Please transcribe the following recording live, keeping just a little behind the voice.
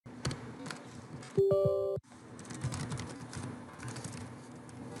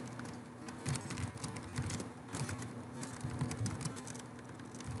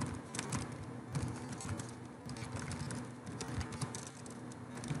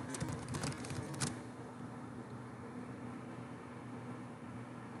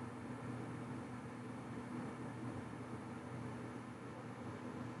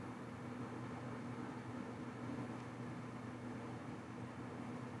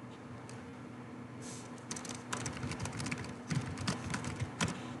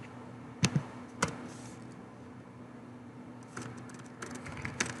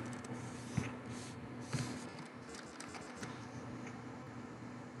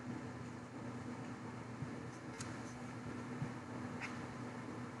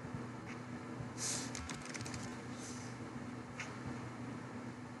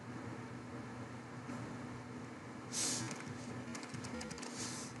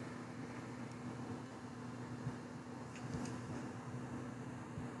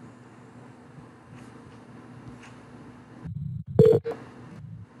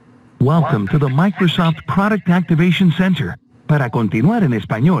Welcome to the Microsoft Product Activation Center. Para continuar en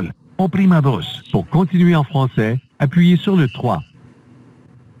español, oprima 2. Pour continuer en français, appuyez sur le 3.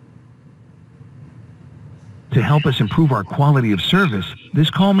 To help us improve our quality of service,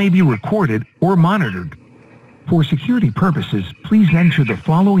 this call may be recorded or monitored. For security purposes, please enter the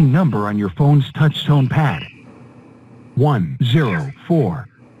following number on your phone's touchtone pad. 104.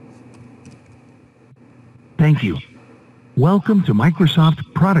 Thank you. Welcome to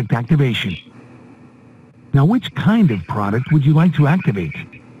Microsoft Product Activation. Now, which kind of product would you like to activate?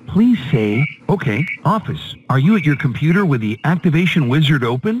 Please say, okay, Office. Are you at your computer with the Activation Wizard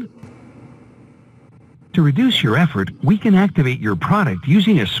open? To reduce your effort, we can activate your product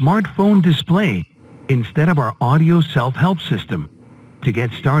using a smartphone display instead of our audio self-help system. To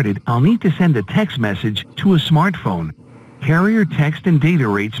get started, I'll need to send a text message to a smartphone. Carrier text and data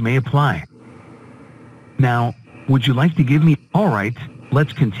rates may apply. Now, would you like to give me... All right,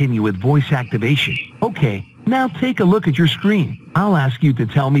 let's continue with voice activation. Okay, now take a look at your screen. I'll ask you to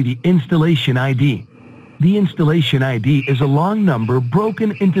tell me the installation ID. The installation ID is a long number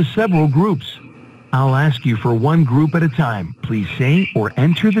broken into several groups. I'll ask you for one group at a time. Please say or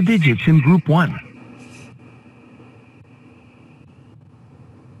enter the digits in group 1.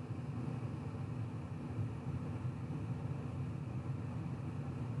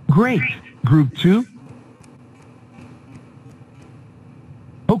 Great. Group 2?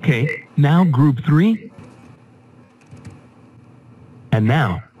 Okay, now group 3. And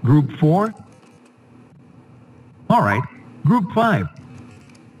now, group 4. All right, group 5.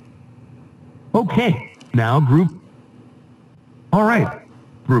 Okay, now group... All right,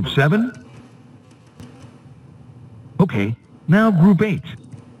 group 7. Okay, now group 8.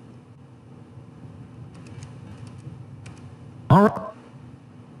 All right.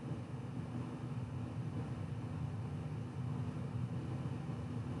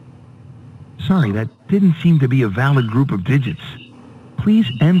 Sorry, that didn't seem to be a valid group of digits. Please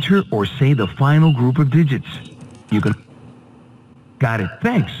enter or say the final group of digits. You can... Got it,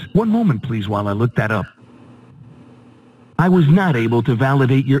 thanks. One moment please while I look that up. I was not able to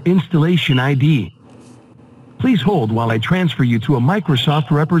validate your installation ID. Please hold while I transfer you to a Microsoft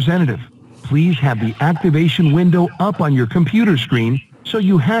representative. Please have the activation window up on your computer screen so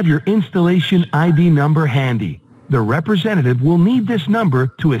you have your installation ID number handy. The representative will need this number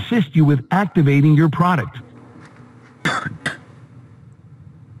to assist you with activating your product.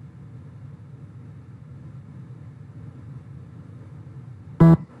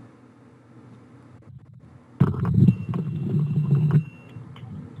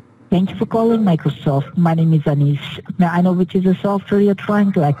 Thank you for calling Microsoft. My name is Anish. May I know which is the software you're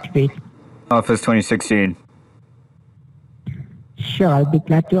trying to activate? Office 2016. Sure, I'll be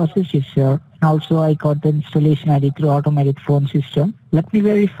glad to assist you, sir. Also, I got the installation ID through automated phone system. Let me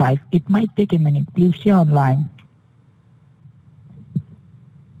verify. It might take a minute. Please stay online.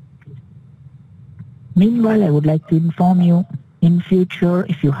 Meanwhile, I would like to inform you, in future,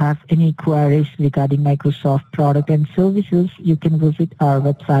 if you have any queries regarding Microsoft product and services, you can visit our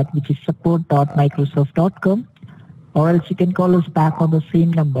website, which is support.microsoft.com, or else you can call us back on the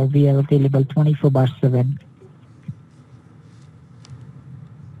same number. We are available 24/7.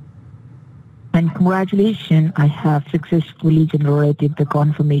 And congratulations, I have successfully generated the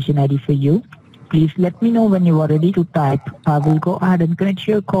confirmation ID for you. Please let me know when you are ready to type. I will go ahead and connect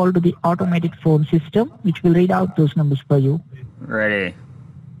your call to the automated phone system, which will read out those numbers for you. Ready.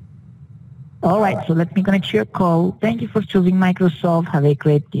 Alright, so let me connect your call. Thank you for choosing Microsoft. Have a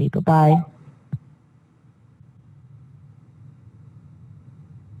great day. Bye-bye.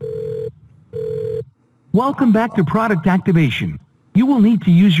 Welcome back to product activation. You will need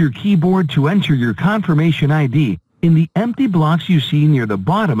to use your keyboard to enter your confirmation ID in the empty blocks you see near the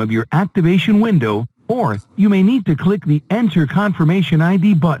bottom of your activation window, or you may need to click the Enter Confirmation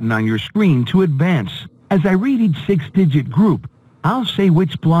ID button on your screen to advance. As I read each 6-digit group, I'll say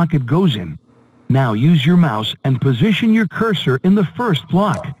which block it goes in. Now use your mouse and position your cursor in the first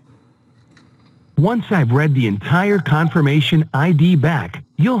block. Once I've read the entire confirmation ID back,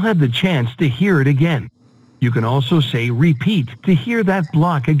 you'll have the chance to hear it again. You can also say repeat to hear that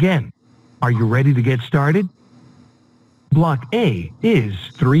block again. Are you ready to get started? Block A is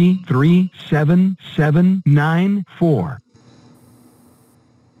 337794.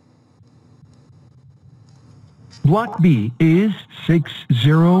 Block B is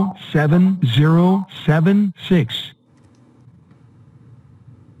 607076.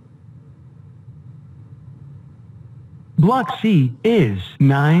 Block C is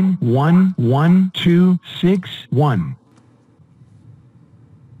 911261.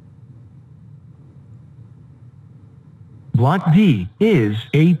 Block D is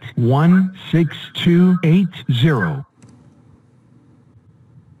 816280.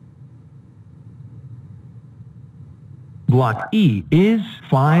 Block E is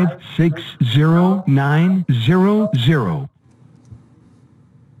 560900.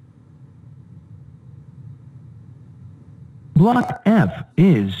 Block F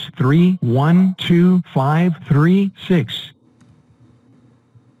is 312536.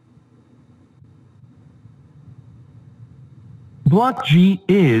 Block G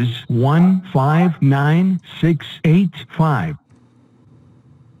is 159685.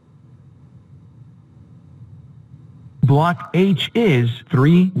 Block H is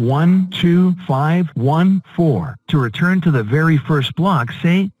 312514. To return to the very first block,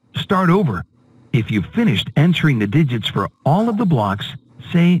 say, start over. If you've finished entering the digits for all of the blocks,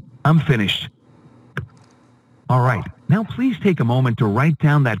 say, I'm finished. Alright, now please take a moment to write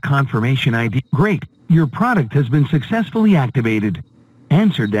down that confirmation ID. Great, your product has been successfully activated.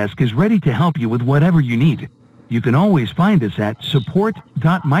 Answer Desk is ready to help you with whatever you need. You can always find us at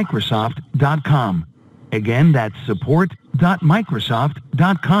support.microsoft.com. Again, that's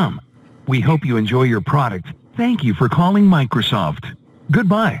support.microsoft.com. We hope you enjoy your product. Thank you for calling Microsoft.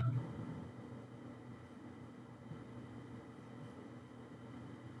 Goodbye.